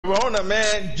Rona,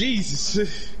 man.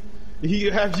 Jesus.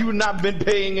 Have you not been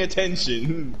paying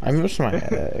attention? I missed my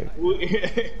head.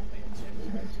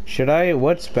 Should I?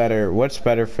 What's better? What's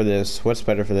better for this? What's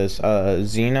better for this?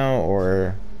 Xeno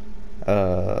or it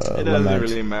doesn't Lament?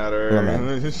 really matter.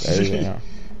 Xeno.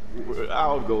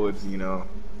 I'll go with Xeno.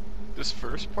 This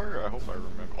first part, I hope I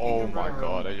remember. Oh my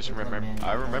god, I just remember.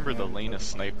 I remember the lane of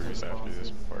snipers after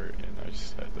this part, and I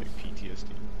just had like PTSD.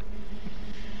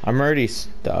 I'm already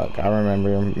stuck. I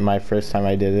remember my first time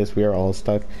I did this. We were all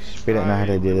stuck. We didn't know how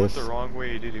to do We this. went the wrong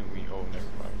way, didn't we? Oh, never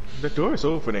mind. The door's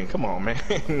opening. Come on, man.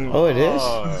 Oh, it is?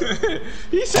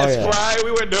 He said, Oh, yeah. Spry,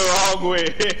 we went the wrong way.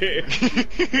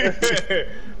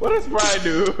 What does Spry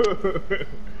do?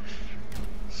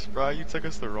 Spry, you took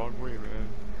us the wrong way, man.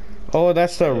 Oh,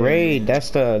 that's the raid. That's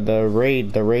the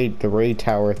raid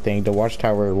tower thing. The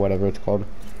watchtower or whatever it's called.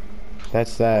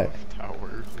 That's that.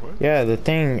 Tower? What? Yeah, the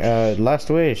thing, Last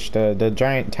Wish, the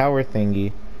giant tower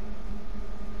thingy.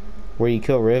 Where you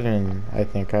kill Riven, I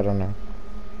think, I don't know.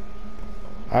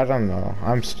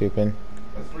 I'm stupid.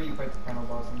 That's where you fight the final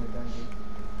boss in the dungeon.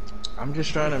 I'm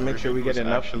just trying to make sure we get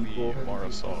enough people.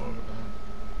 Marasov.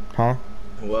 Huh?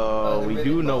 Well, we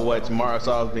do know what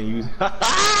Marasov's been using.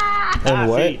 And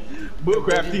what? See,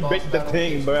 Bullcraft, he baked the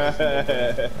thing,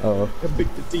 bruh. Oh. He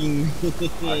baked the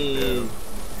thing.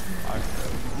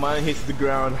 Mine hits the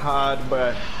ground hard,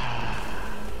 but...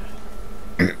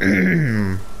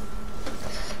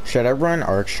 Should I run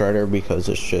Arc Strider because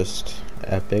it's just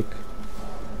epic?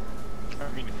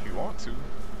 I mean, if you want to.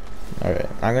 Alright,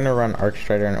 I'm gonna run Arc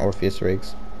Strider and Orpheus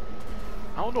Rigs.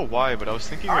 I don't know why, but I was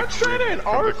thinking Arc Strider and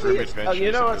Orpheus?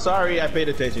 You know what? Sorry, I paid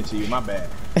attention to you. My bad.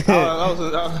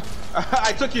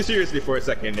 I took you seriously for a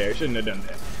second there. Shouldn't have done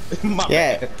that. My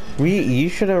bad.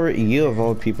 You of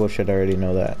all people should already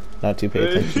know that. Not to pay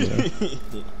attention to me.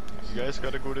 You guys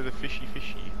gotta go to the fishy.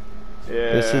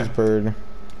 Yeah. This is Bird.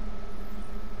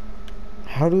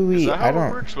 How do we? Is that how I don't.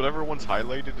 it works? Whatever one's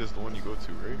highlighted is the one you go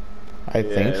to, right? I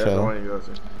think that's the so. one you go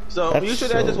to. So That's you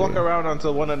should so just walk weird. around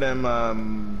until one of them.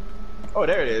 Oh,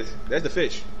 there it is. There's the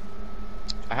fish.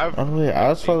 I have. Oh wait, I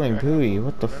was following Gooey.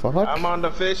 What the fuck? I'm on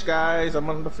the fish, guys. I'm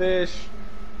on the fish.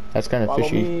 That's kind of Follow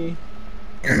fishy.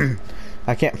 me.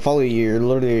 I can't follow you. You're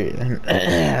literally.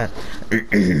 I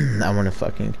want to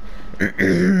fucking.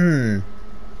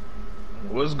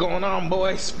 What's going on,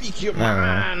 boy? Speak your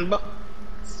mind, boy.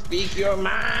 Speak your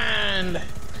mind.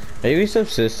 Maybe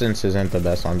subsistence isn't the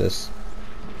best on this.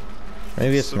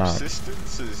 Maybe it's not.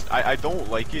 Subsistence is. I don't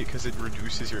like it because it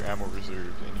reduces your ammo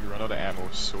reserve and you run out of ammo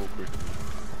so quickly.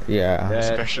 Yeah.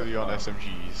 Especially on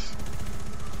SMGs.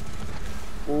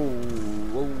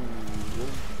 Ooh.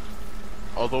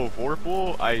 Although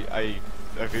Vorpal, I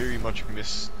very much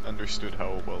misunderstood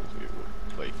how well it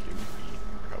would, like, it would be,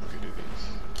 how good it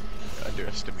is. I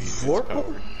underestimated its Vorpal?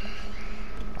 power.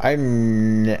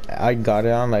 I got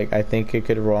it on, like, I think it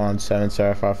could roll on 7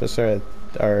 Seraph Officer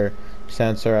or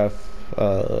 7 Seraph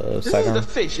This is Sidearm. the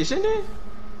fish, isn't it?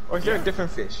 Or is there a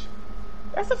different fish?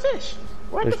 That's the fish.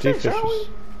 Where's There's the 2 fish, are we? fishes.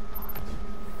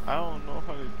 I don't know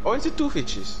how to. Or is it 2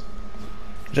 fishes?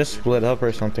 Just split up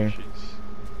or something.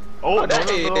 Oh, Oh, that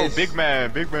no, is- big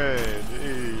man,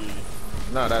 hey.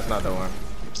 No, that's not the one.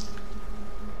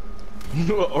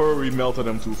 Or we melted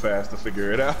them too fast to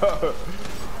figure it out.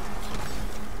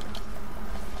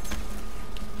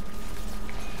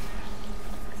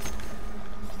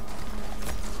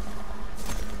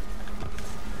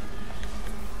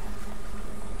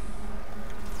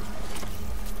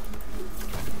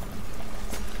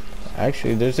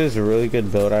 Actually, there's this really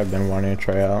good build I've been wanting to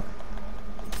try out.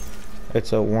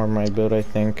 It's a warm night build, I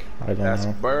think. I don't That's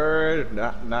know. bird.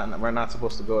 We're not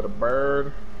supposed to go to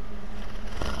bird.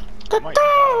 My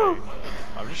God.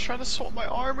 I'm just trying to sort my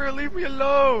armor, leave me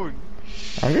alone!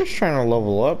 I'm just trying to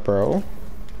level up, bro.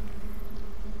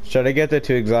 Should I get the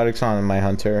 2 exotics on my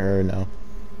hunter or no?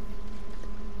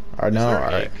 Or no? Is there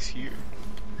Alright. eggs here?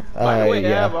 By the way, I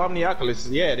have Yeah. Omnioculus.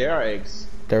 Yeah, there are eggs.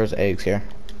 There's eggs here.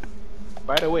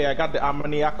 By the way, I got the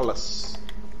Omnioculus.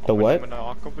 The what?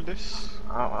 Omnioculus.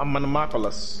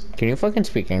 Can you fucking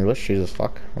speak English? Jesus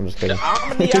fuck. I'm just The kidding.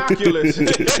 Omnioculus.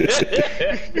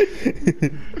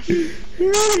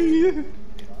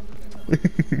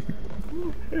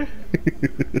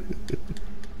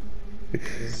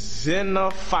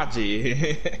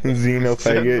 Xenophagy.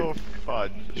 Xenofaggot.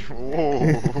 Fudge.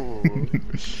 Whoa.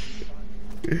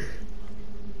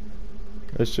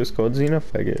 It's just called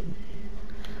Xenofaggot.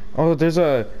 Oh, there's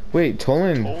a... Wait,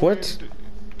 Tolan, what?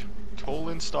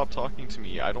 Tolan, stop talking to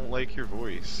me. I don't like your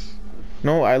voice.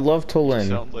 No, I love She Tolan.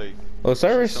 sound like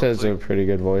Osiris sounds has a like- pretty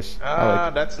good voice. I Ah,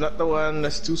 like that's not the one.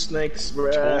 That's two snakes,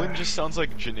 bruh. Tolan just sounds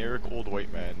like generic old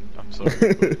white man. I'm sorry.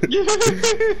 But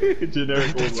Generic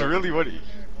old that's one. really what he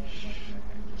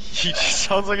just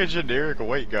sounds like a generic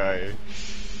white guy.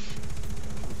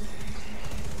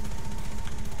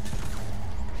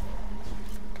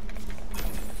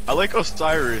 I like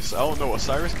Osiris. I don't know.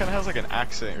 Osiris kind of has like an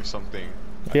accent or something,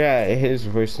 Yeah, his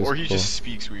voice is or he cool. just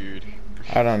speaks weird.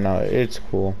 I don't know. It's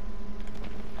cool.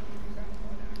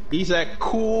 He's that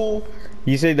cool,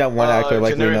 You say that one actor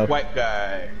like we generic know. white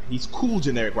guy. He's cool,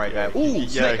 generic white guy. Ooh, Yeah,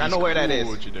 snake! I he's know where that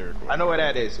cool, is. generic white I know where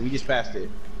guy. that is. We just passed it.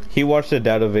 He watched the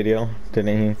data video,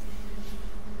 didn't he?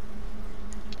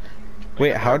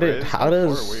 Wait, how Rez, does far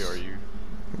away are you?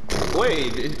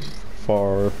 Wait,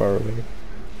 far away?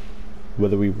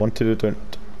 Whether we wanted it or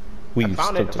not, we I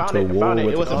found it. stepped I into found a it. I war found it.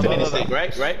 with It was the Infinity no, no. Snake,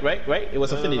 right? It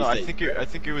was Infinity No, Snake. I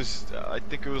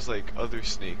think it was like other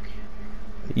snake.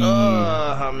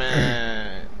 Oh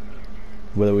man.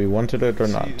 Whether we wanted it or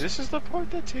See, not, this is the part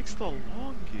that takes the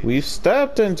longest. we've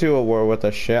stepped into a war with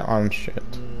a shit on shit.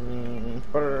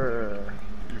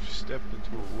 You've stepped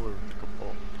into a war with the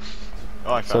cabal.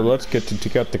 Oh, I found So it. let's get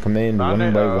to out the command Found one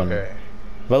it? by Oh, one. okay.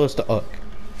 Velos to Uck.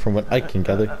 From what I can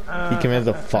gather, he commands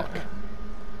a fuck.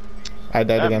 I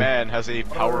died That again. man has a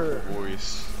powerful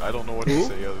voice. I don't know what to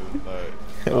say other than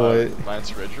that. What?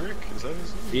 Lance Redrick? Is that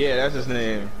his name? Yeah, that's his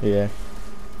name. Yeah.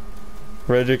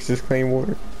 Redrix's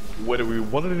claymore. Whether we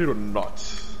wanted it or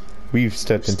not. We've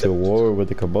stepped into a war with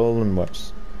the Cabal and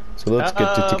Mars. So let's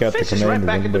get to take out the Fish is command right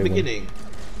back one in the by one. beginning.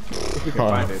 If we can Huh.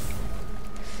 find it.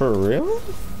 For real?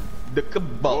 The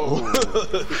Cabal.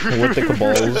 With the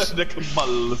Cabals, The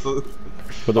Cabals.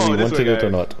 whether Oh, we this wanted way, it or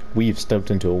guys. not, we've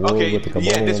stepped into a war Okay, with the Cabal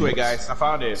yeah, this and way, Mars. guys. I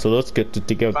found it. So let's get to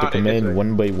take out the Found it this way. command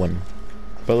one by one.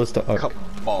 Velos to Uck.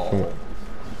 Cabal.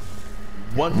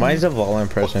 One My Zavala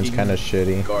impression's fucking kind of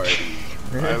shitty. guardian.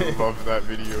 I love that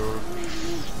video.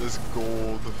 This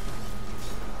gold.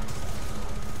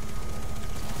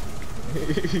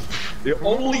 The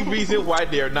only reason why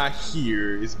they're not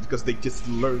here is because they just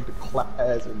learned the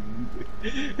class and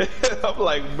music. I'm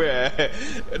like, man,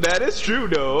 that is true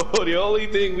though. The only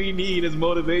thing we need as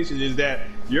motivation is that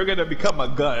you're gonna become a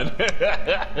gun.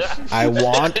 I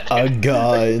want a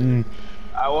gun.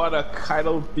 I want a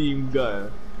Kaido themed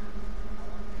gun.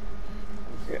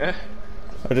 Yeah.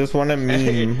 I just want a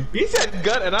meme. He said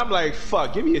gun, and I'm like,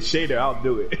 fuck, give me a shader, I'll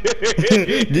do it.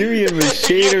 Give me a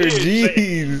shader,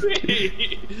 jeez.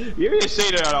 Give me a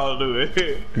shader, and I'll do it.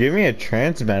 Give me a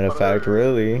transmat effect,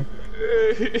 really.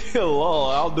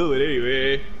 Lol, I'll do it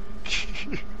anyway.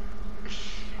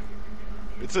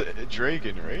 It's a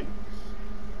dragon, right?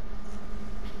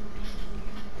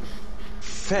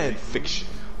 Fan fiction.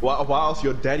 Whilst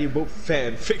your daddy wrote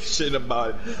fan fiction about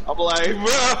it, I'm like,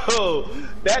 bro,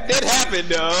 that did happen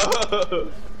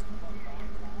though.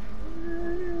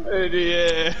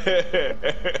 Yeah,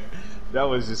 that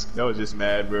was just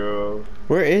mad, bro.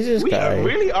 Where is this We guy?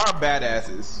 really are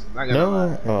badasses. Not gonna No.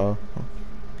 lie. Oh.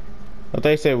 I thought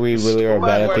you said we really are Well,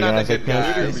 bad at we're thinking. not I was the like, good no,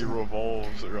 guys. shit. Literally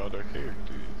revolves around our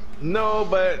characters. No,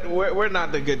 but we're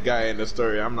not the good guy in the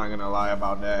story. I'm not gonna lie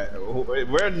about that.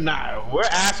 We're not. We're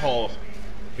assholes.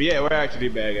 But yeah, we're actually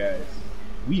bad guys.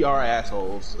 We are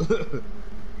assholes.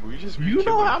 We just You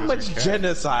know how because much we can.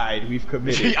 genocide we've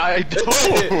committed? I know.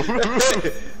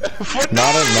 For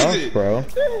Not no enough, reason. bro.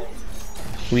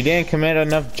 We didn't commit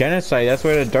enough genocide. That's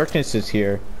why the darkness is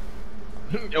here.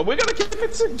 We're gonna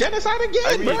commit some genocide again,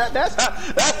 I mean- bro. That's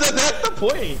the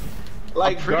point.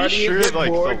 Like I'm pretty Guardians sure, get like,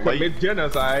 bored, the light- commit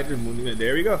genocide, and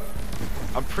there we go.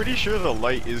 I'm pretty sure the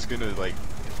light is gonna like,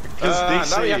 because they Now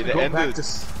say we have to the go end back of. to.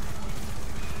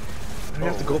 We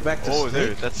have to go back to Oh, there.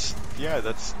 Snake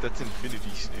That's Infinity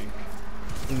Snake.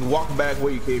 and walk back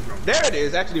where you came from. There it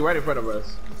is, actually right in front of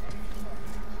us.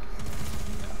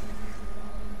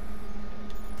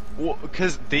 Well,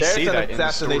 because they There's say an that in the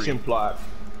assassination story. plot.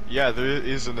 Yeah, there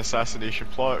is an assassination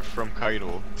plot from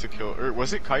Kaido to kill. Or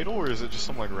was it Kaido or is it just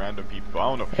some like random people? I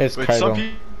don't know. It's but Kaido.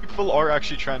 some people are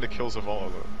actually trying to kill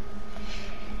Zavala though.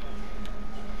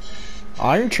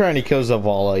 I'm trying to kill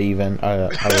Zavala even. I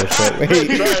was Trying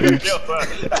to kill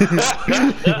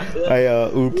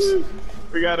her. oops.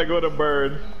 We gotta go to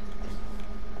Bird.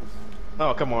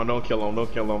 Oh, come on, don't kill him,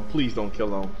 don't kill him. Please don't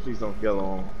kill him. Please don't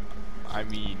kill him. I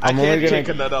mean, I'm I only can't gonna- take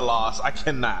another loss. I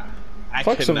cannot. I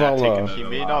Fuck cannot Zavala. take another he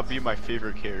may loss. not be my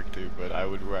favorite character, but I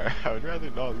would rather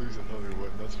not lose another one.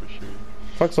 That's for sure.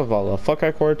 Fuck Zavala. Fuck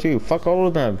Ikora too. Fuck all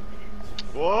of them.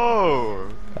 Whoa!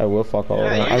 I will fuck all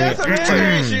of Yeah, them. you got some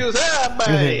anger issues, huh,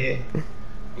 buddy?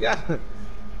 You got...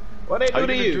 What they How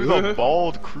do you to gonna you? do the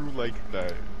bald crew like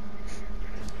that?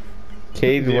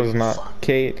 Kate Yeah, was not fuck.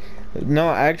 Kate. No,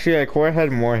 actually, Ikora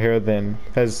had more hair than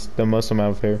has the most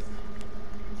amount of hair.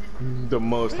 The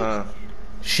most, huh?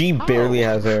 She barely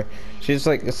has hair. She's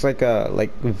like it's like a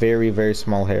very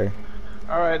small hair.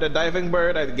 All right, the diving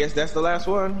bird. I guess that's the last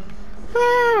one.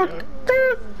 Yeah.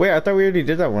 Wait, I thought we already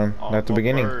did that one at the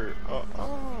beginning.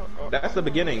 That's the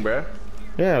beginning, bruh.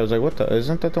 Yeah, I was like, what the?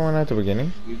 Isn't that the one at the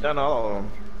beginning? You've done all of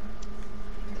them.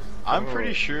 I'm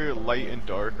pretty sure light and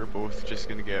dark are both just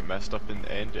gonna get messed up in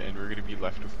the end, and we're gonna be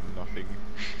left with nothing.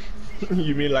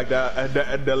 You mean like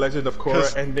the Legend of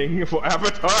Korra ending for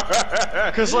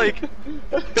Avatar? Cause like,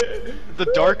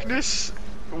 the darkness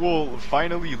will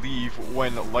finally leave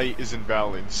when light is in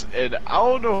balance, and I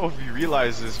don't know if you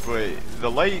realize this, but the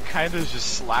light kind of is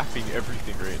just slapping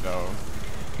everything right now.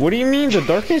 What do you mean the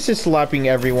darkness is slapping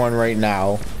everyone right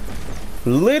now?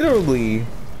 Literally.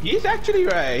 He's actually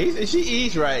right.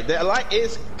 He's right. The light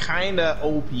is kinda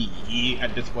OP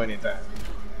at this point in time.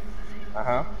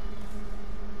 Uh-huh.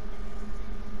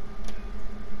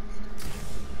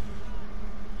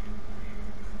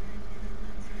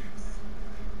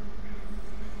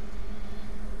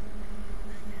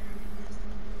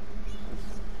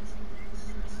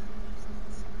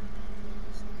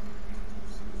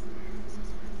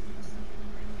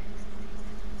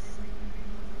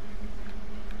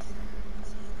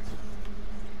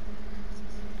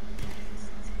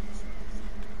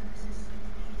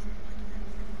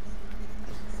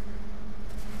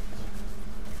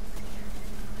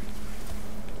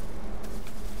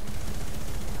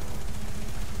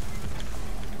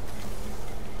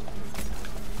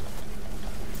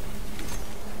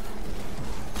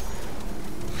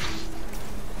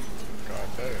 God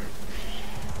damn.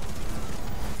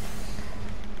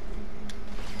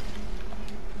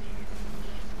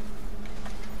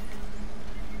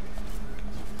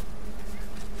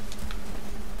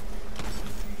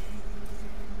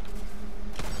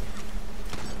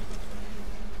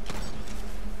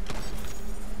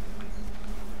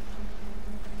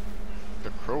 The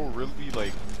crow really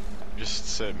like just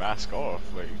said mask off,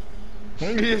 like.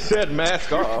 He said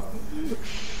mask off.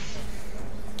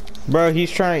 Bro, he's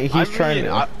trying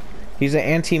I- he's an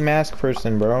anti-mask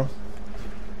person, bro.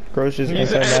 Bro's just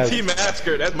He's an anti-mask.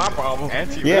 anti-masker. That's my problem.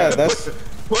 Anti-mask. Yeah, that's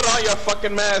Put on your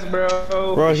fucking mask, bro.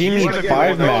 bro, he You needs wanna get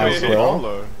 5 rid of masks, it?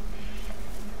 bro.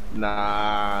 Nah,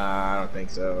 I don't think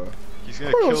so. He's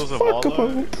gonna Bro, kill it's fuck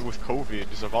Zavala with COVID.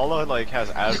 Zavala like has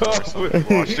asthma or something.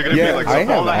 Watch, they're gonna Yeah, be like, I have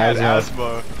Zavala has asthma.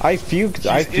 asthma. I fused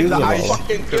in the them I ice. all.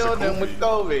 fucking Because of killed him with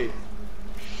COVID.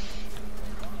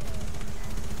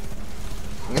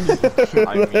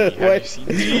 I mean, have you What? seen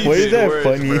These Why is that words,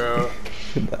 funny? bro.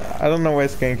 I don't know why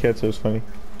Scan Catcher is funny.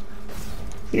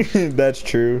 That's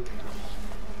true.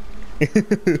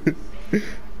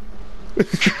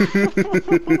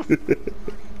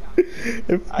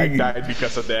 I died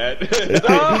because of that.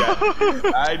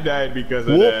 I died because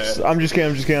of Whoops! that. I'm just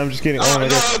kidding. Oh my no,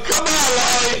 god. come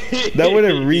on, Lloyd. That would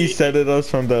have resetted us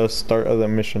from the start of the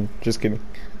mission. Just kidding.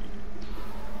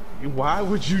 Why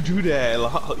would you do that?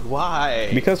 Why?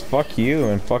 Because fuck you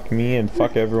and fuck me and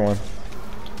fuck everyone.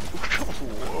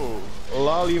 Whoa.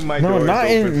 Lolly, my No, door is not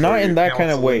open in for not your in that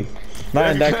kind of way. counseling. Not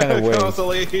in that kind of way.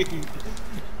 Counseling.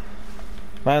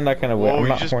 Not in that kind of way. Whoa, I'm you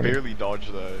not just horny. barely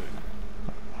dodged that.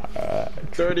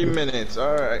 30 minutes.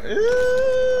 All right.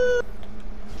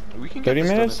 We can get 30 this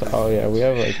done minutes? in 30 Oh yeah, we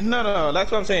have like. No.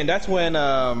 That's what I'm saying. That's when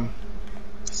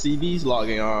CB's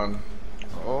logging on.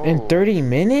 Oh. In 30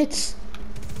 minutes?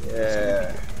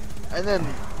 Yeah. And then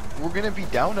we're gonna be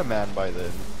down a man by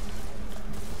then.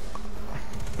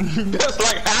 That's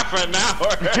like half an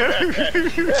hour.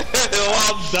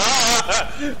 Well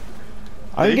done.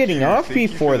 I'm Thank getting you, off thank you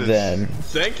before for this. then.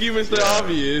 Thank you, Mr. Yeah.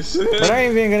 Obvious. We're not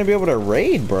even gonna be able to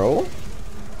raid, bro.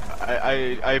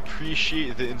 I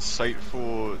appreciate the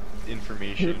insightful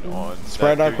information on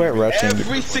Sprite that out quit 30 minutes rushing.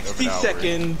 Every equivalent of 60 an hour.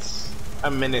 seconds,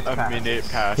 a minute A passes. minute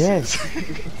passes. Yes.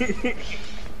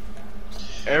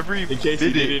 Every In case you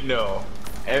minute, didn't know.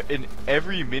 in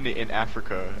every minute in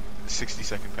Africa,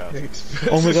 60-second passes.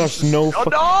 Oh my gosh, no. Oh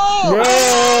Bro!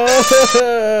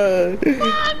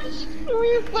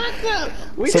 We fucked up.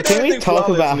 So can we talk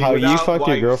about how you without fucked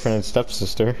your wipes. girlfriend and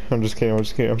stepsister? I'm just kidding. I'm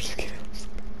just kidding. I'm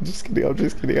just kidding. I'm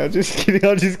just kidding. I'm just kidding.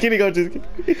 I'm just kidding. I'm just kidding. I'm just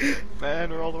kidding. no! Man,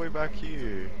 we're all the way back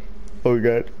here. Oh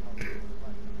god.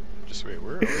 Just wait,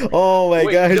 where are we? Oh my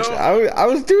Wait, gosh. don't- I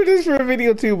was doing this for a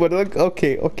video too, but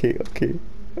okay. Okay.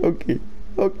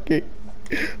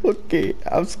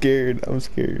 I'm scared. I'm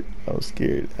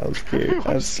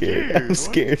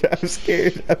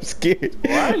scared.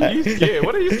 Why are you scared?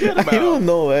 What are you scared about? I don't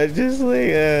know. I just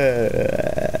like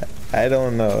I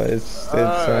don't know. It's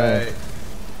Alright.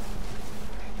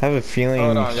 I have a feeling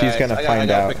Hold on, she's guys. gonna I find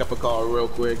gotta out. pick up a call real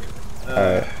quick.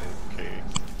 Alright.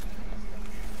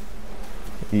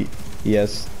 Okay.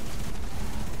 Yes.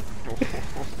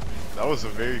 That was a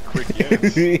very quick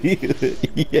yes.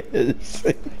 Yes.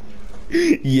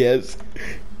 Yes.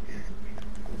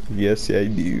 Yes, I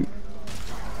do.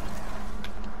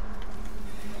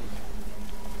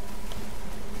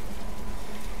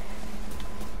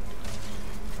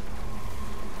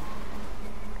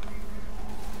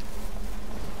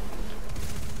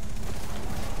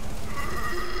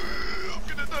 I'm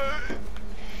gonna die.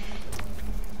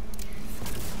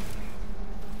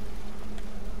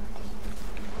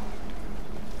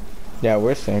 Yeah,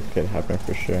 worst things could happen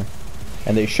for sure.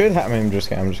 And they should happen. I'm just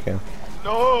kidding. I'm just kidding.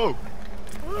 No!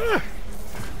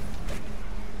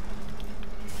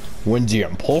 When the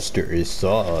imposter is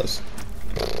sauce.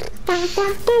 I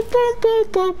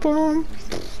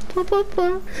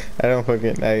don't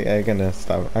fucking. I gonna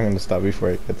stop. I'm gonna stop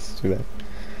before it gets too bad.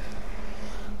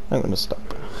 I'm gonna stop.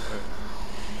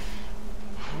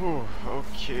 Whew,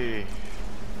 okay.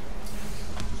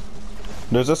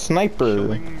 There's a sniper.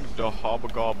 Killing the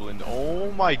hobgoblin.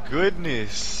 Oh my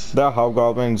goodness. That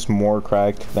hobgoblin's more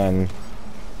cracked than.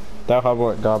 That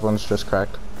hobgoblin's just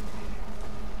cracked.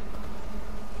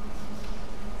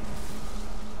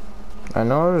 I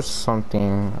know there's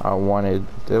something I wanted.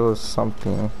 There was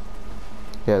something.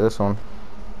 Yeah, this one.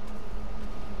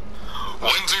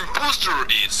 When the imposter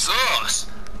is us.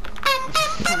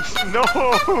 No!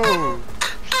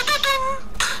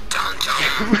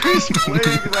 Who's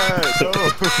playing that?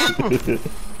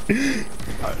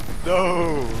 No!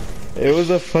 No! It was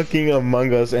a fucking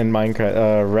Among Us in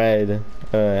Minecraft. Red.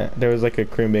 There was like a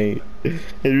crewmate.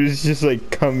 It was just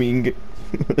like coming. It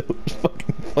was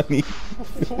fucking funny.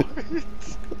 What?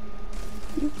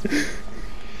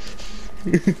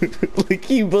 Like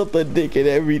he built a dick and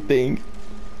everything.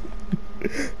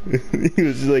 He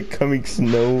was just like coming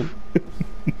snow.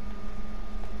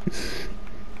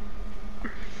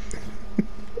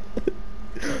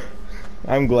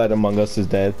 I'm glad Among Us is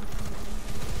dead.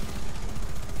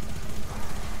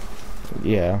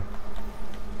 Yeah.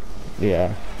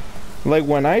 Yeah. Like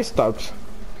when I stopped.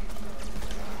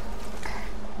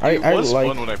 It I was like.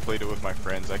 fun when I played it with my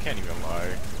friends, I can't even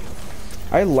lie.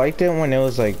 I liked it when it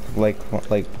was like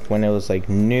when it was like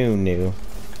new.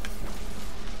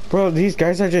 Bro, these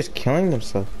guys are just killing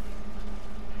themselves.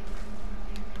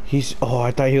 Oh,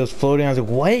 I thought he was floating. I was like,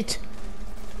 what?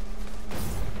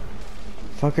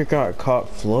 Fucker got caught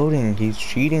floating. He's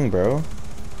cheating, bro.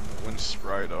 When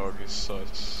Spry Dog is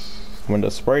sus. When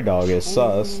the spray dog is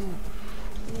sus.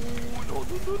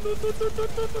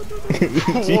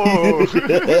 Whoa!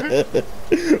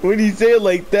 When you say it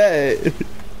like that.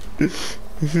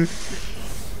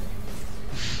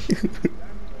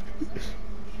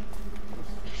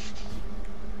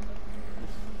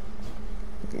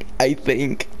 I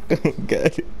think. Oh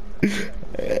god.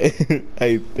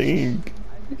 I think.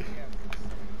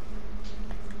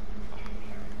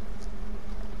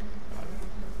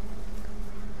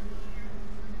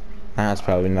 That's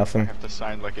probably I nothing. have to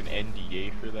sign like an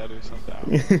NDA for that or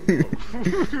something.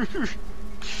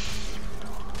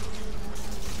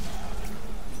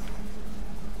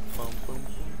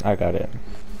 I got it.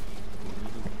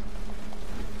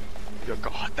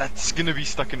 God, that's gonna be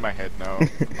stuck in my head now.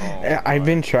 Oh, I've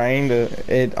been trying to.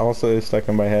 It also is stuck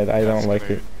in my head. I don't like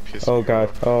it. Oh god.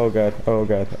 Oh god. Oh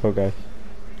god. Oh god.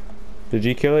 Did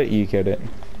you kill it? You killed it.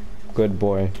 Good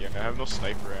boy. Yeah, I have no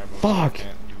sniper ammo. Fuck! So I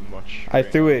can't do much. I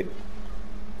right threw now. it.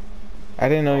 I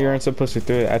didn't know you weren't supposed to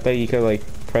throw it. I thought you could like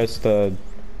press the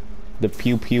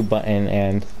pew pew button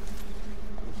and.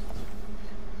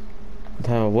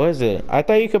 What is it? I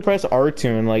thought you could press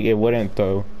R2 and like it wouldn't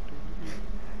throw.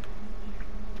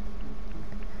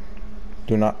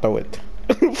 Do not throw it.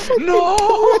 No!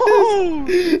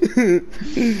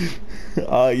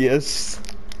 Yes.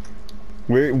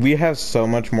 We have so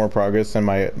much more progress than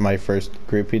my first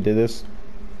group who did this,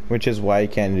 which is why I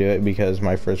can't do it because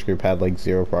my first group had like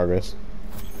 0 progress.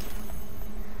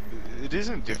 It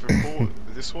isn't difficult.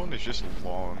 This one is just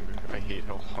long. I hate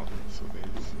how long this one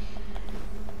is.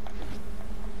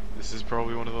 This is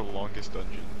probably one of the longest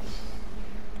dungeons.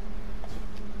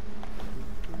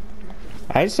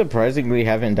 I surprisingly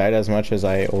haven't died as much as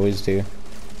I always do.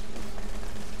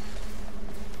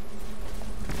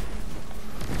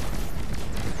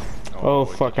 Oh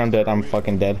fuck, I'm dead. I'm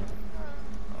fucking dead.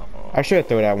 I should have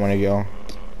thrown that one of y'all.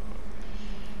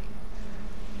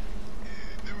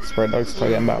 Spread dogs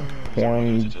talking about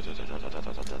porn.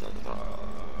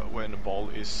 When the ball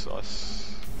is sus.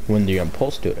 When the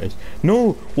imposter is.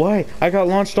 No! Why? I got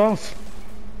launched off!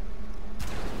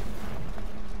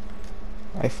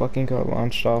 I fucking got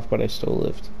launched off, but I still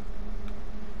lived.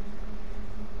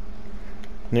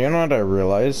 You know what I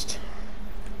realized?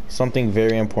 Something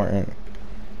very important.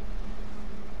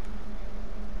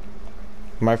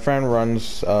 My friend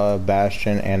runs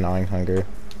Bastion and Gnawing Hunger.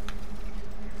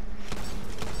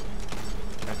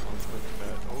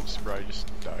 Oh, Spry just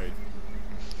died.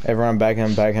 Everyone bag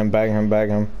him, bag him, bag him, bag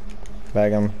him.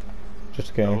 Bag him. Just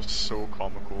That kidding. was so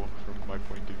comical from my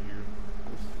point of view.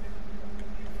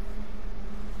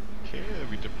 Okay,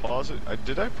 we deposit.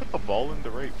 Did I put the ball in the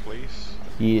right place?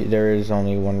 Yeah, there is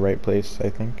only one right place, I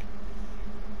think.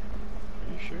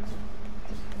 Are you sure?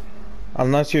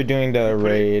 Unless you're doing the We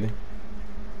put it- raid.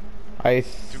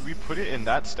 Do we put it in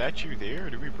that statue there, or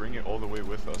do we bring it all the way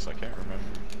with us? I can't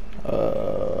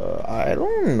remember. I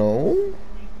don't know.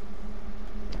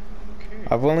 Okay.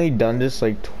 I've only done this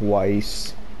like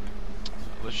twice.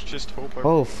 Let's just hope.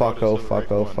 Oh fuck, oh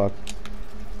fuck, oh fuck.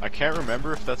 I can't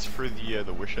remember if that's for the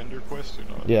Wish Ender quest or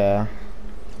not. Yeah.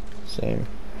 Same.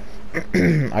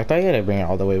 I thought you had to bring it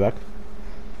all the way back.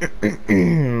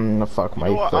 Fuck my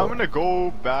You know what, I'm throat. gonna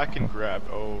go back and grab.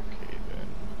 Okay then.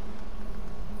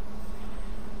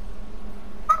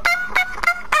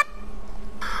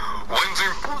 When the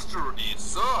imposter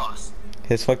is us.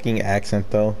 His fucking accent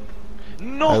though.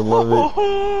 No. I love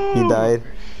it. He died.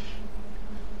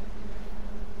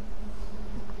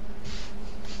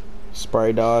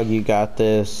 Spry dog, you got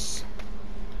this.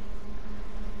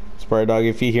 Spry dog,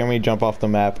 if you hear me, jump off the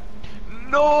map.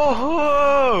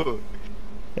 No.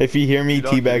 If you hear me, You're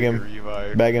not teabag getting a him.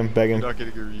 revive. Bag him, bag You're him. not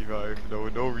getting a revive. No,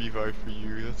 no revive for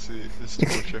you. That's it. That's too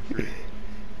much effort.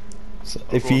 So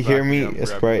I'll if go you hear back me, and grab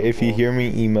Spry, the if you ball. hear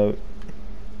me, emote.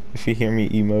 If you hear me,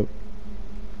 emote.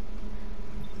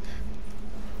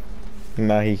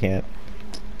 Nah, he can't.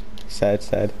 Sad,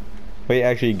 sad. Wait,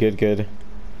 actually, good, good.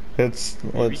 Let's,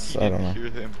 Maybe he I don't didn't know. hear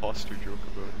the imposter joke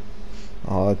about it.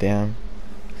 Oh, damn.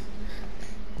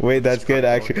 Wait, that's good, Spry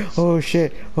actually. dog Oh, sucks.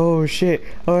 shit. Oh, shit.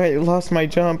 Oh, I lost my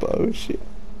jump. Oh, shit.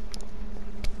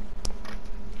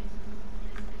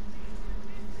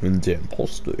 The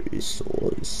imposter is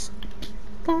sauce.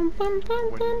 When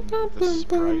the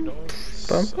Spry dog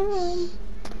sucks.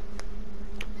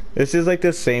 This is like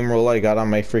the same roll I got on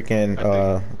my freaking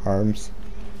I arms.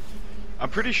 I'm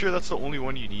pretty sure that's the only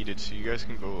one you needed, so you guys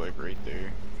can go like right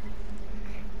there.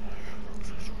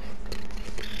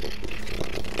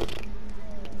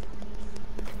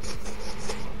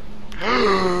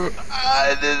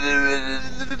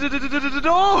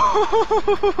 No!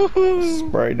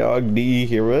 Spry dog, do you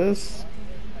hear us?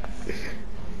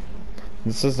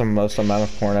 This is the most amount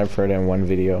of porn I've heard in one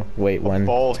video. Wait, one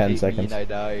Ball 10 hit seconds. me and I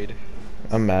died.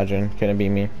 Imagine, can it be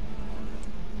me?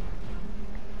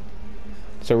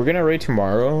 So we're gonna raid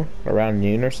tomorrow around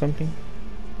noon or something?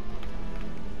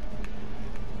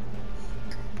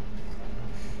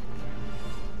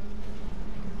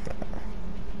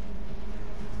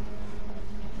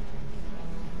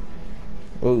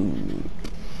 Ooh.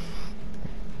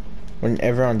 When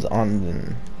everyone's on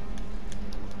then.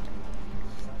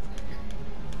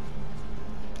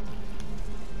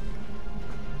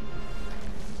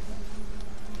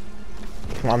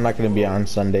 I'm not gonna be on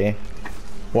Sunday.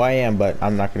 Well, I am, but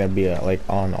I'm not gonna be like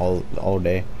on all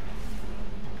day.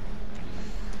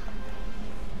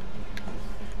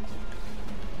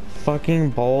 Fucking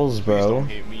balls, Please bro. don't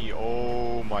hit me.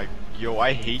 Oh my, yo,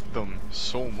 I hate them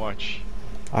so much.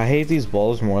 I hate these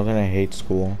balls more than I hate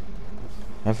school.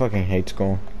 I fucking hate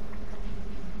school.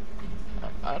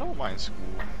 I don't mind school.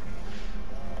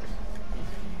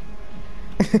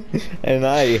 And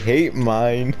I hate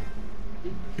mine.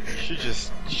 You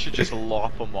should just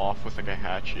lop them off with like a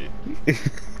hatchet.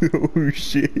 Oh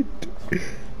shit.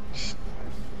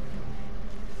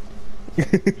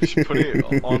 Just put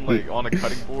it on like on a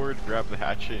cutting board, grab the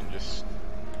hatchet, and just.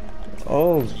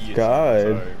 Oh key it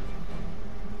god.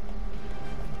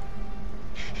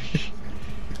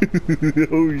 inside.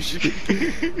 Oh shit.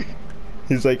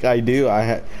 He's like, I do.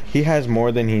 He has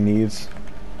more than he needs.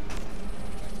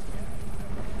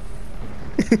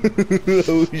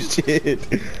 Oh shit.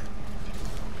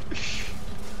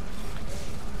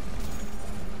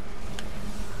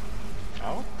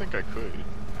 I don't think I could.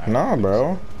 I don't Nah, think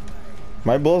bro.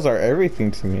 My balls are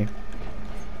everything to me. so.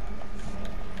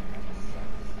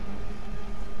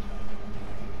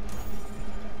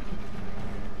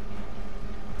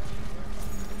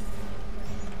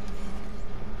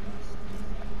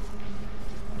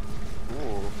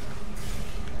 Cool.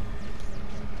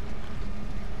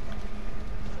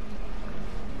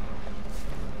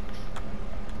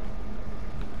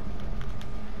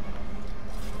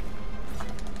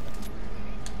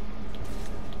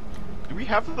 Do we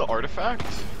have the artifact?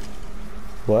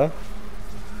 What?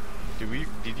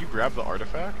 Did you grab the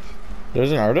artifact?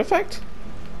 There's an artifact?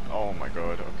 Oh my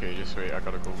god. Okay, just wait. I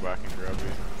gotta go back and grab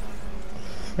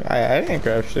it. I didn't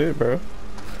grab shit, bro.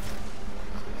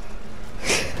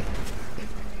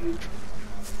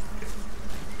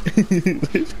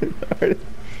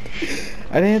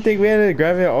 I didn't think we had to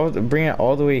grab it bring it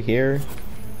all the way here.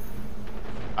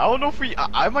 I don't know if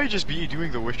I might just be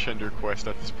doing the Wishender quest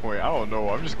at this point. I don't know.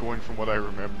 I'm just going from what I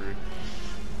remember.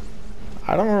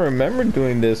 I don't remember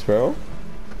doing this, bro.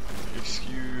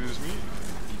 Excuse me.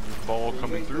 Ball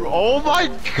coming through. Oh my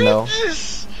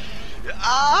goodness! No.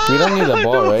 Ah, We don't need the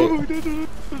ball, right?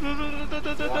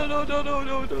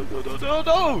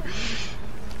 No!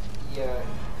 Yeah,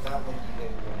 that one you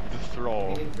did. The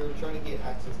thrall. You're trying to get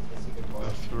access to the secret boss.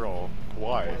 The thrall.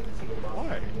 Why?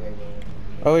 Why?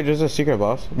 Oh wait, there's a secret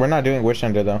boss. We're not doing Wish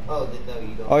Ender though. Oh, then no,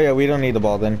 you don't. Oh yeah, we don't need the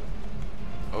ball then.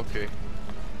 Okay.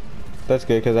 That's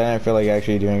good because I didn't feel like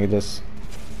actually doing this.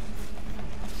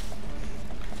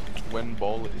 When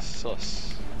ball is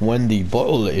sus. When the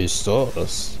ball is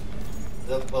sus.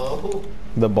 The bow?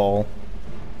 The ball.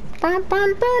 Bum,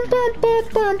 bum, bum, bum, bum,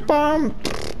 bum, bum.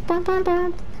 Bum, bum,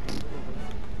 bum.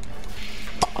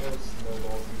 There's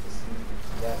snowballs you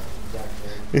can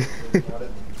see.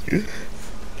 That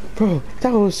Bro,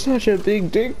 that was such a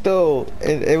big dick though.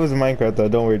 It was Minecraft though.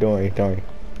 Don't worry.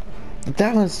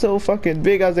 That was so fucking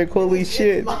big. I was like, holy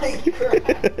shit.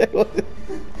 Minecraft.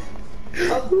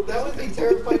 That would be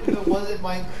terrifying if it wasn't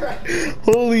Minecraft.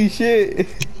 Holy shit.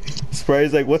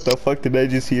 Sprite's like, what the fuck did I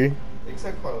just hear?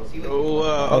 Except Carlos, he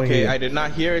was. Okay, yeah. I did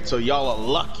not hear it, so y'all are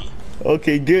lucky.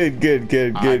 Okay, good.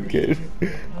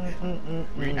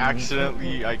 We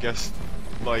accidentally, I guess,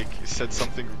 like, said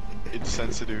something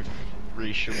insensitive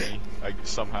racially, like,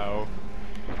 somehow.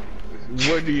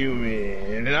 What do you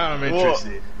mean? Now I'm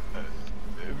interested.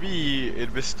 Me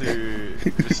and Mr.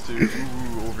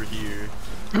 Ooh over here.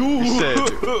 We said,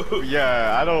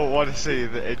 yeah, I don't want to say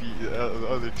the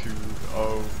other two.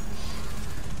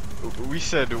 We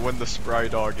said when the spry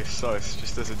dog is sus,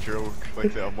 just as a joke,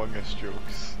 like the Among Us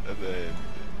jokes, and then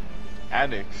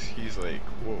Annex, he's like,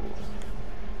 whoa.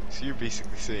 So you're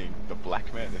basically saying the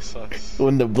black man is sus.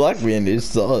 When the black man is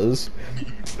sus.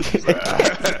 Say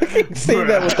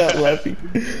that without laughing.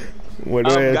 What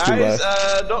do I have to guys,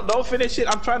 laugh? don't finish it.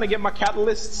 I'm trying to get my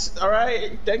catalysts. All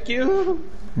right, thank you.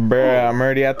 Bruh, I'm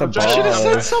already at the I'm trying to boss.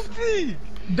 say something.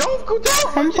 Don't go down.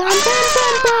 I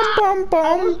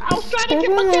was trying to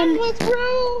get my catalyst,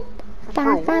 bro.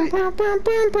 Mama,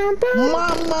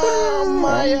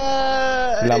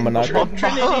 Maya. La Monaco.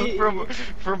 Trinity.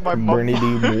 From my Bernie D.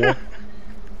 Moore.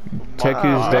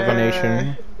 Teku's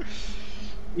divination.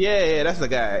 Yeah, that's the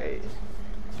guy.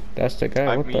 That's the guy.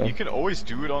 I What mean, the? you can always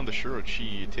do it on the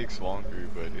Shirochi. It takes longer,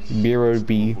 but it's Bureau it's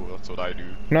B. cool. That's what I do.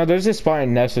 No, there's this spot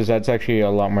in Nessus that's actually a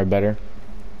lot more better.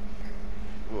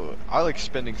 Well, I like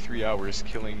spending 3 hours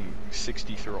killing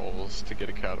 60 thralls to get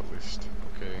a catalyst.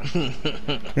 Okay.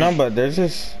 No, but there's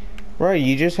this. Right,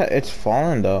 you just it's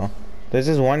Fallen though. There's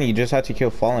this one you just have to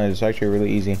kill Fallen. It's actually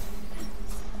really easy.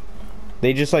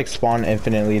 They just like spawn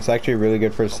infinitely. It's actually really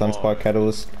good for Sunspot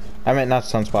catalyst. I meant not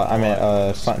Sunspot. I meant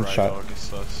Sunshot.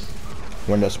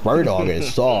 When the Spur Dog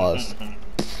is sauce.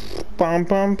 Bum,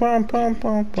 bum, bum, bum,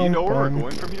 bum, Do you know where we're bum,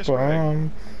 going from here, Spray?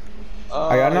 bum.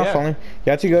 I got enough Fallen.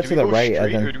 You have to go Do to we the go right, straight, and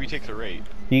or then do we take the right?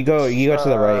 you go to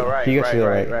the right. You go to the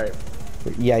right.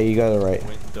 Yeah, you go to the right.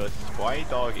 When the spy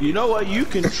dog You know what? You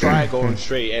can try going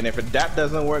straight, and if that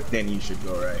doesn't work, then you should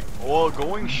go right. Well,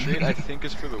 going straight, I think,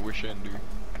 is for the Wish Ender.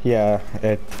 Yeah,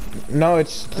 no,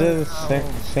 it's the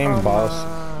same boss.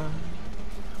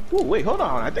 Oh, wait, hold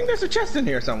on. I think there's a chest in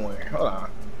here somewhere. Hold on.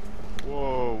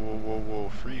 Whoa.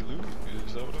 Free loot?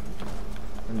 Is that what I'm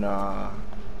doing? Nah.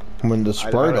 When the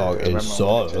Spur I Dog remember is when it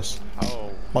sauce. How?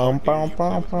 Bum, How bum, do you play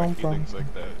bum, with my bum, feelings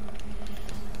like that?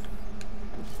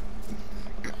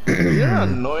 You know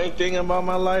the annoying thing about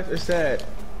my life is that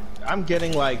I'm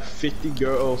getting like 50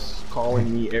 girls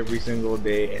calling me every single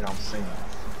day, and I'm single.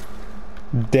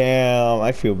 Damn,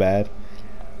 I feel bad.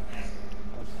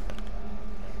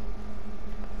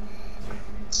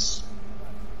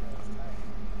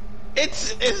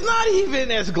 It's not even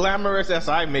as glamorous as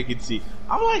I make it seem.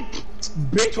 I'm like,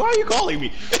 bitch, why are you calling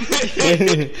me?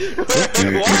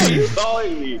 Why are you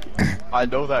calling me? I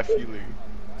know that feeling.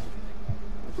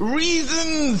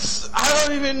 Reasons! I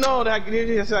don't even know. That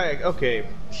it's like, okay.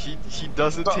 He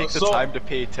doesn't take the time to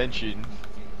pay attention.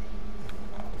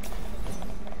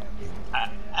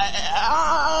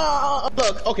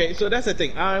 Look, okay, so that's the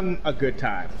thing. I'm a good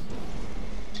time.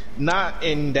 Not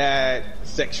in that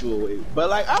sexual way, but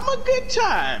like I'm a good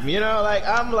time, you know, like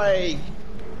I'm like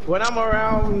when I'm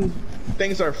around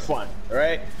things are fun,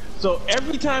 right? So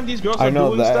every time these girls I are know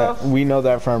doing that. stuff, We know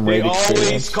that from they raid always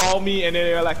experience. call me and then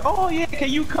they're like, "Oh yeah,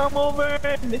 can you come over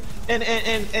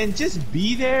and just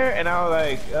be there?" And I was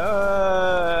like,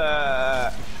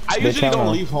 I Bitch, usually I don't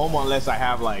know. leave home unless I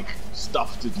have like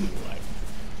stuff to do.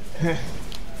 Like,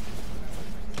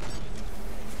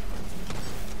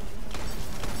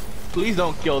 please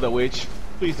don't kill the witch.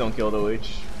 Please don't kill the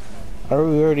witch. Oh,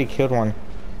 we already killed one.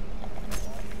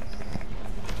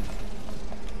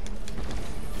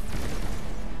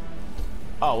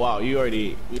 Oh wow, you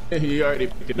already picked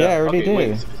it Yeah, up. I already Okay, wait,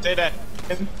 did. say that.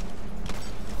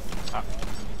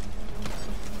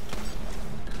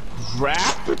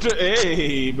 Wrapped?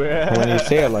 Hey, bruh. When you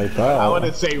say it like that. I want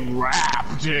to say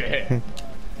wrapped.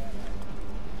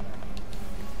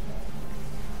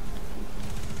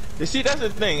 You see, that's the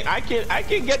thing. I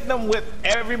can get them with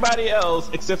everybody else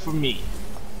except for me,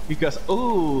 because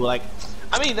ooh, like,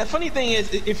 I mean, the funny thing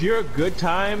is, if you're a good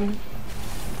time,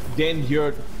 then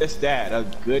you're just that, a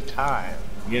good time.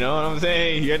 You know what I'm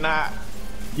saying? You're not.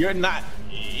 They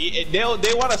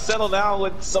want to settle down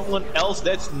with someone else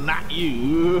that's not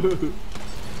you.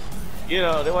 You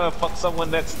know, they want to fuck someone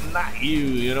that's not you.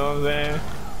 You know what I'm saying?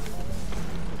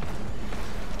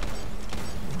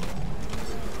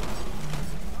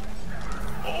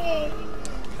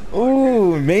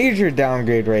 Ooh, major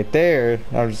downgrade right there.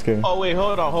 I'm just kidding. Oh wait,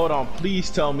 hold on. Please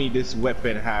tell me this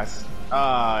weapon has.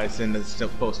 It's in the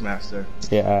postmaster.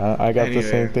 Yeah, I got the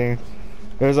same Anyway. thing.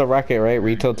 There's a rocket, right?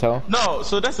 Retail tail. No,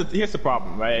 so here's the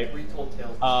problem, right? Retold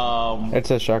tales. It's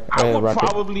a shark. I would rocket.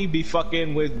 probably be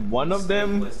fucking with one of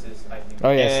them, Sleepless, I think.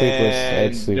 Oh yeah, sleepless. and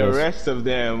It's the sleepless. rest of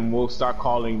them will start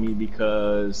calling me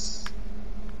because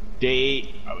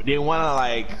they want to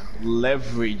like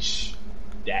leverage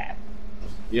that.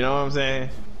 You know what I'm saying?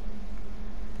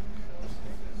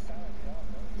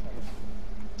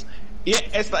 Yeah,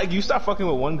 it's like you start fucking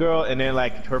with one girl, and then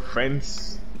like her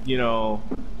friends, you know,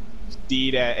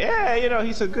 see that, yeah, you know,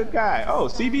 he's a good guy. Oh,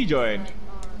 CB joined.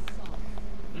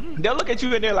 They'll look at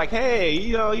you and they're like, hey,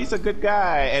 you know, he's a good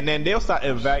guy, and then they'll start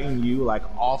inviting you like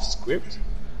off script,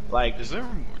 like, Is there?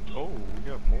 Oh, we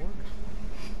got more.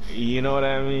 you know what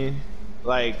I mean?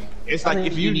 Like, it's like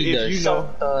if you need to know,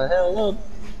 shut the hell up.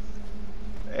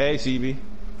 hey CB.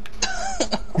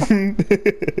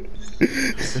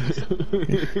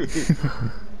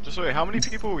 Just wait, how many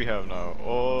people we have now?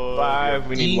 Oh, 5.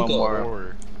 We need one Bingo. more.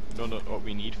 Four. No. Oh,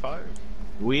 we need 5.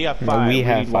 We have No, 5. we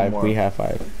have need one 5. more. We have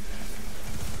 5.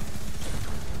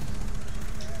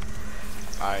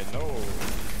 I know.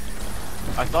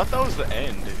 I thought that was the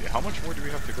end. How much more do we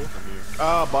have to go from here?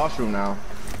 Boss room now.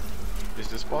 Is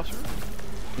this boss room?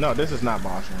 No, this is not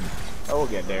boss room. Oh, we'll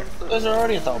get there. You guys are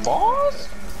already at the boss?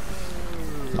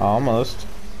 Almost.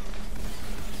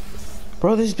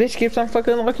 Bro, this bitch keeps on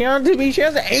fucking looking onto me. She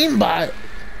has an aimbot.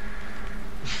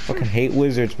 Fucking hate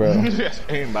wizards, bro. Yes,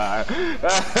 aim by.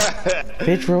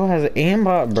 Bitch, bro has an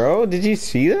aimbot, bro. Did you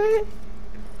see that?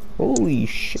 Holy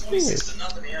shit.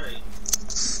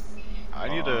 I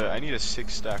need a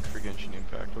 6 stack for Genshin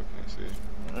Impact. What can I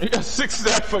say? You got 6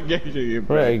 stack for getting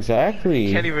Bro, exactly.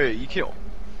 You can't even. You can't. What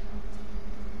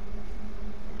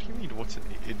do you mean? What's it?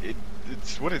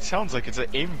 It's what it sounds like. It's an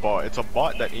aim bot. It's a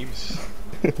bot that aims.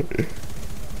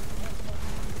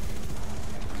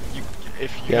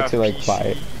 If you You have have to, like, PC, buy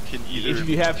it. you can either If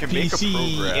you have can make a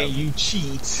PC program. and you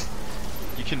cheat,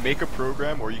 You can make a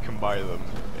program or you can buy them,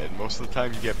 and most of the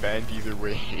time you get banned either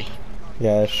way.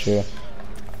 Yeah, that's true.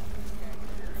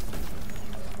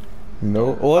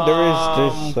 No. Well,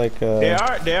 there's like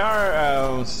a. they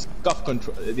are scuff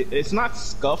control. It's not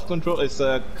scuff control. It's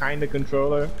a kind of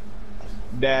controller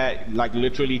that like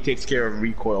literally takes care of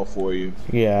recoil for you.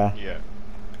 Yeah. Yeah.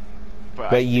 I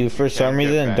But you, think for can some get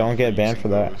reason, banned don't get banned using for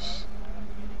that. those.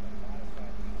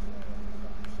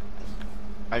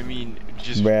 I mean,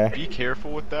 just Bruh. be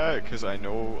careful with that, because I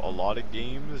know a lot of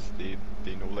games, they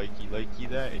know likey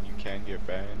that, and you can get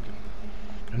banned.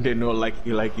 They know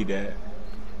likey that.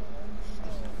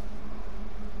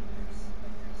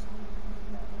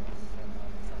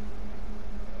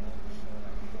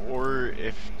 Or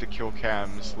if the kill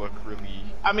cams look really...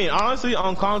 I mean, honestly,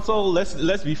 on console, let's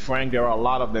be frank. There are a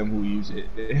lot of them who use it.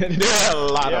 There are a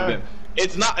lot of Yeah. them.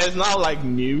 It's not like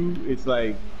new. It's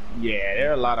like, yeah, there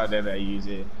are a lot of them that use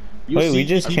it. You Wait, see we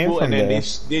just came people from and then there.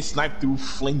 they snipe through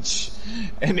flinch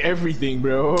and everything,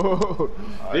 bro.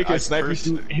 They can I snipe you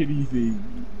through personally-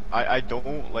 anything. I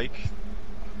don't like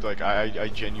I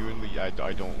genuinely I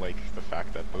don't like the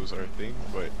fact that those are a thing,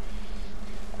 but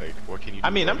like what can you do? I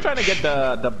mean, I'm about trying it? to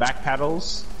get the back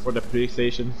paddles for the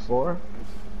PlayStation 4,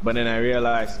 but then I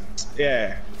realized,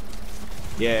 yeah,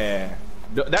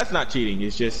 that's not cheating.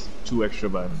 It's just 2 extra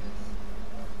buttons.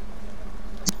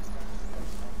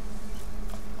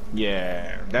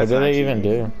 Yeah, What that's do not they even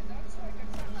cheating. do?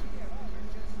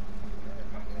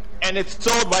 And it's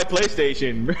sold by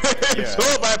PlayStation. It's Yeah.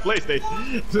 sold by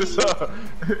PlayStation. So,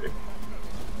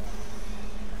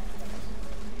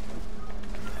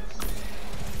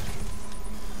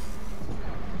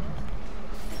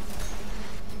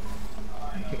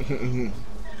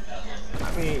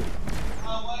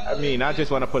 I mean, I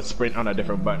just want to put sprint on a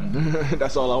different button.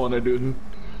 That's all I want to do.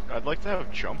 I'd like to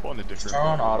have jump on a different Turn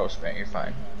on one. auto sprint, you're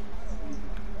fine.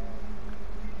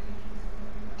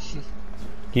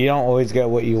 You don't always get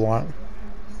what you want.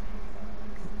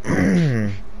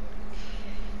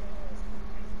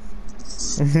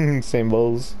 Same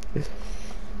bowls.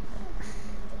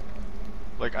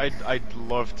 Like, I'd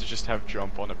love to just have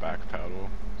jump on a back paddle,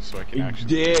 so I can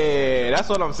actually... Yeah, that's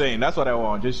what I'm saying. That's what I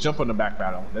want. Just jump on the back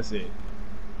paddle. That's it.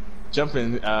 Jump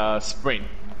in sprint.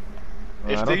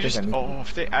 I If don't they think just... I need- Oh,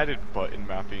 if they added button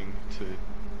mapping to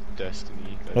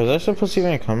Destiny... Was that supposed to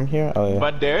even come here? Oh yeah.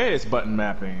 But there is button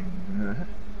mapping.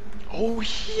 Oh,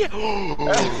 yeah! Oh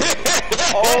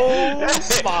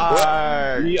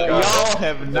my Y'all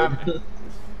have not.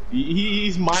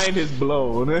 His mind is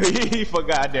blown. He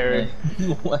forgot there.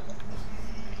 What?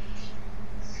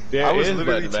 There I was is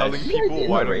literally button telling mapping. people in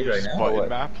why the don't raid you right use now, or button what?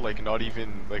 map, like, not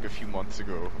even, like, a few months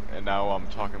ago. And now I'm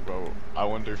talking about, I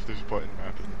wonder if there's button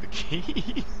mapping in the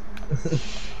game.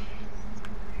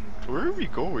 Where are we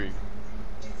going?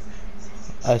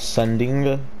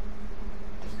 Ascending.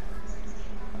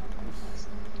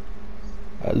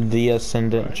 The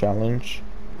Ascendant Right. Challenge.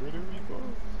 Where do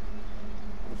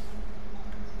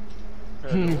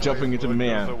we go? Jumping into the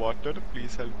man. The water,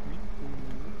 please help me.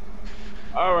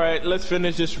 All right, let's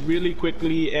finish this really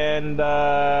quickly. And ooh,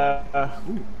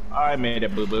 I made a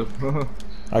boo boo.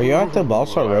 Are you at the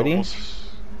boss I already? almost-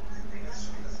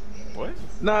 What?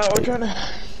 No, we're trying to.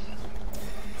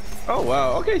 Oh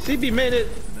wow. Okay, CB made it,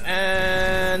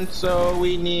 and so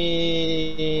we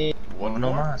need One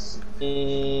No more? mas.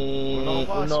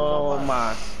 Uno no mas.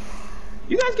 mas.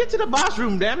 You guys get to the boss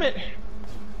room, damn it!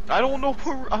 I don't know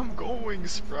where I'm going,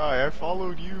 Spry. I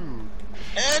followed you.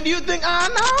 And you think I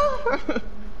know?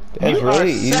 It's You really are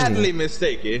easy. sadly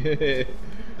mistaken.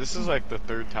 This is like the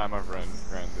third time I've ran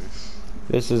this.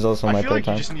 This is also I my feel third like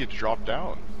time. you just need to drop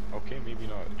down. Okay, maybe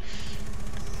not.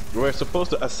 We're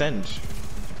supposed to ascend.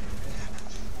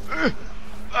 No.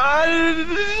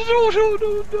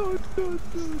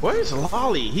 Where's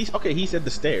Lolly? He's at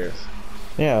the stairs.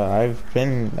 Yeah, I've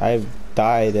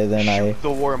died and then I. Shoot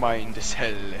the war mind is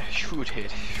hell. Shoot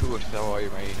it. Shoot the war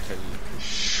mind hell.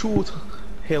 Shoot,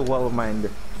 hell, well mind.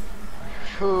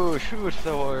 Shoot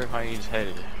the war mind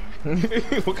hell.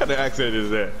 What kind of accent is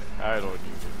that? I don't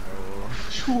even know.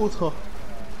 Shoot her.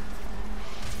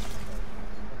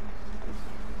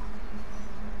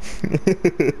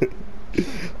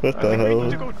 What I the think we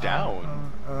need to hell? go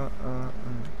down.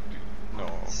 No.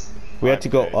 We had to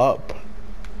go Okay. up.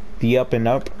 The up and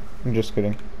up. I'm just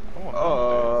kidding.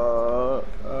 Oh,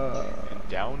 no.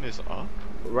 Down is up?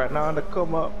 Right now to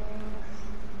come up.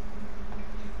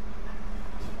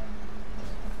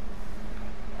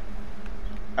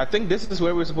 I think this is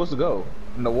where we're supposed to go.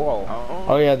 In the wall.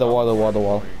 Oh yeah, the wall, the wall, the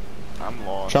wall. I'm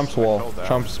lost. Trump's I wall. fell down.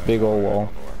 Trump's big old wall.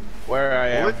 Where I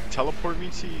Will am. it teleport me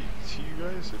to you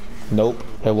guys? If you Nope,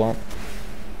 it won't.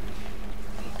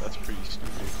 That's pretty stupid.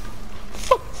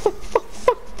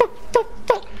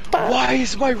 Why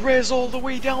is my res all the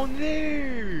way down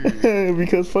there?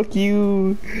 Because fuck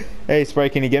you. Hey, Spry,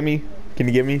 can you get me? Can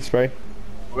you get me, Spry?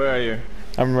 Where are you?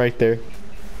 I'm right there.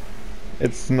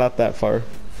 It's not that far.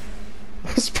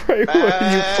 Spray, what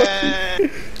are you fucking?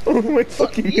 Oh my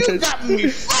fucking You god. got me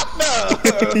fucked up!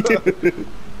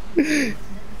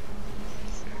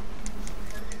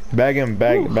 Bag him,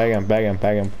 bag him, bag him, bag him,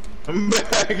 bag him.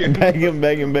 Bag him,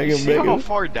 bag him, bag him, See bag how him.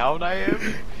 far down I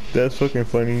am? That's fucking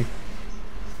funny.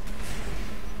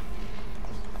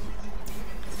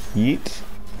 Yeet.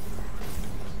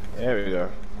 There we go.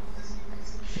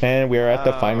 And we are at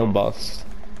the final boss.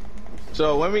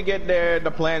 So when we get there,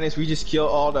 the plan is we just kill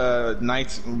all the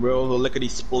knights real lickety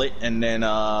split, and then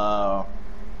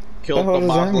kill The hell the does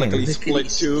boss that mean? lickety split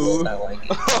too. I like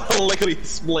it. Lickety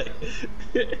split.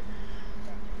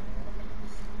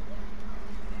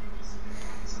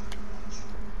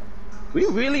 We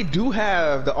really do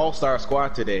have the all-star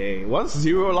squad today. Once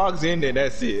Zero logs in, then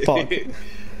that's it. Fuck.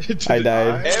 I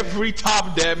died. Every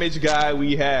top damage guy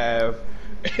we have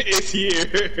is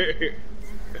here.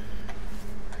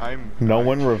 No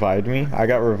one revived me. I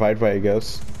got revived by a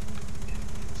ghost.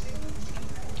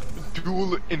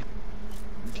 Duel in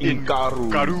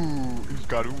Garu.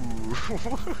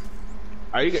 Garu.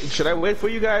 Are you? Should I wait for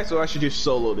you guys, or I should just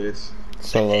solo this?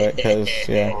 Solo it, cause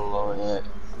yeah. Oh, Lord.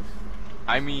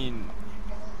 I mean,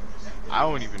 I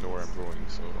don't even know where I'm going,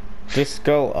 so. Just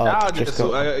go up. I'll Just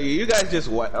go up. you guys just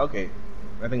what? Okay.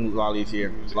 I think Lolly's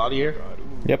here. Is Lolly here?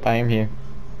 Yep, I am here.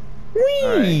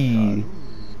 Alright. Whee!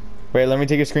 Wait, let me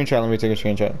take a screenshot. Let me take a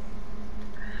screenshot.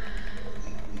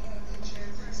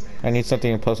 I need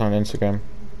something to post on Instagram.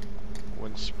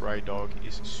 One spry dog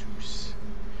is Zeus.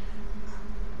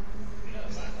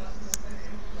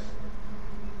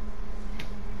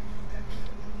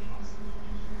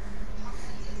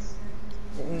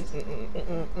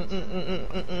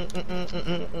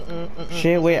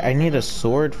 Shit, wait, I need a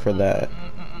sword for that.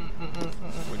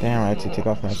 Damn, I have to take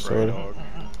off my sword.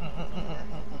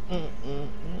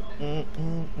 Wait,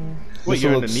 This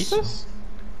you're looks- underneath us?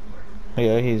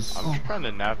 Yeah, he's... I'm trying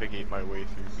to navigate my way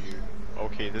through here.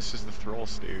 Okay, this is the thrall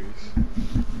stairs.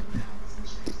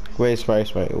 Wait,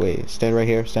 Spice, wait. Stand right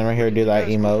here. Stand right here. Do that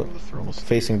You guys go emote through the thrall stairs.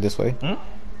 facing this way. Hmm?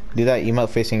 Do that emote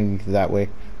facing that way.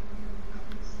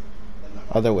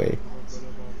 Other way.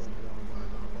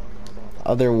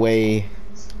 Other way.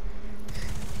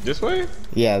 This way?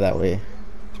 Yeah, that way.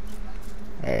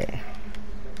 Alright.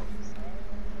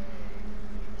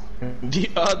 The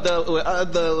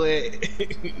other way.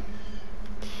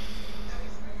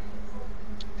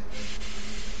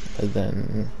 And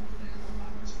then...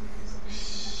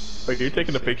 Wait, are you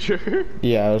taking a picture?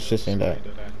 Yeah, I was just saying that.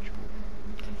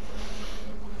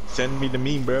 Send me the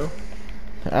meme, bro.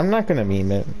 I'm not gonna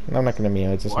meme it. I'm not gonna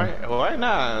meme it this Why? one. Why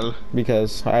not?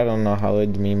 Because I don't know how to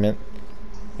meme it.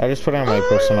 I just put it on my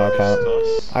personal account.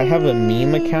 I have a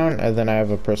meme account and then I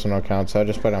have a personal account, so I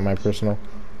just put it on my personal.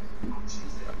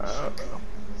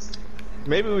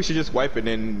 Maybe we should just wipe it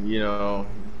and you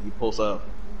post up.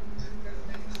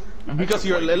 Because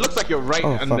it looks like you're right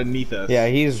Oh, fuck. underneath us. Yeah,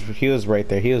 he was right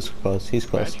there. He was close. He's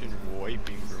close. Imagine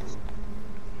wiping,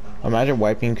 bro. Imagine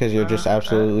wiping because you're just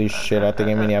absolutely shit at the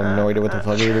game and you have no idea what the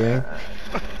fuck you're doing.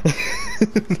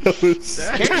 That was-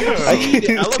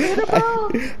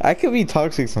 I could be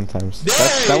toxic sometimes.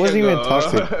 That wasn't you even go.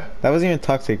 toxic. That wasn't even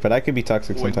toxic, but I could be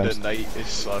toxic When sometimes. the night is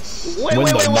sus. Wait, When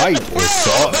wait, the wait, night wait, is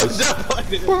sus.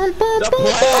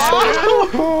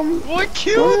 What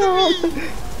killed me?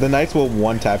 The knights will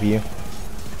one tap you.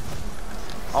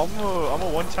 I'm a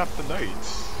one tap the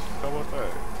knights. How about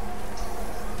that?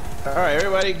 All right,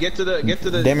 everybody, get to the Damage get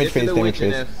to phase, the damage witch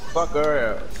and phase. then fuck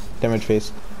her up. Damage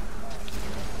face.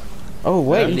 Oh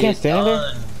wait, you can't stand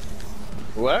there?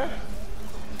 What?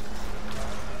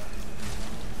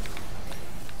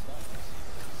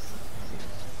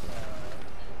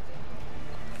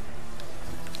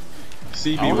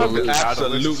 CB I don't have will the catalyst,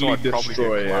 so absolutely I'd probably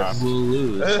destroy get us. We'll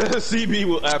lose. CB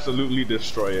will absolutely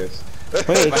destroy us. Wait,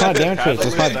 it's not damage face.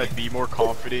 It's not. I'd be more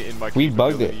confident in my We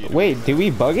bugged capability it. to- Wait, did we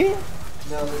bug it?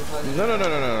 No, there's not.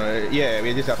 No. Yeah,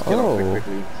 we just have to kill Oh. him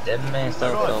quickly. That man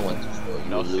started going.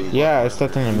 Nothing. Yeah, I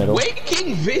stepped in the middle.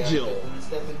 Waking Vigil! When you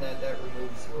step in that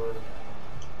removes your.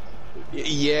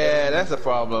 Yeah, that's a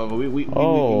problem. We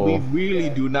really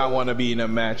do not want to be in a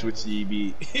match with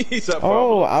CB. It's a problem.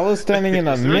 Oh, I was standing in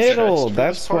the Is there a middle. chest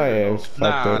That's for this why I part? was fucked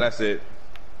Nah, up. that's it.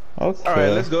 Okay.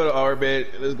 Alright, let's go to orbit.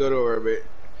 Let's go to orbit.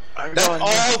 That's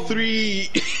all three.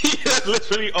 That's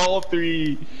literally all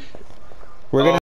three. We're gonna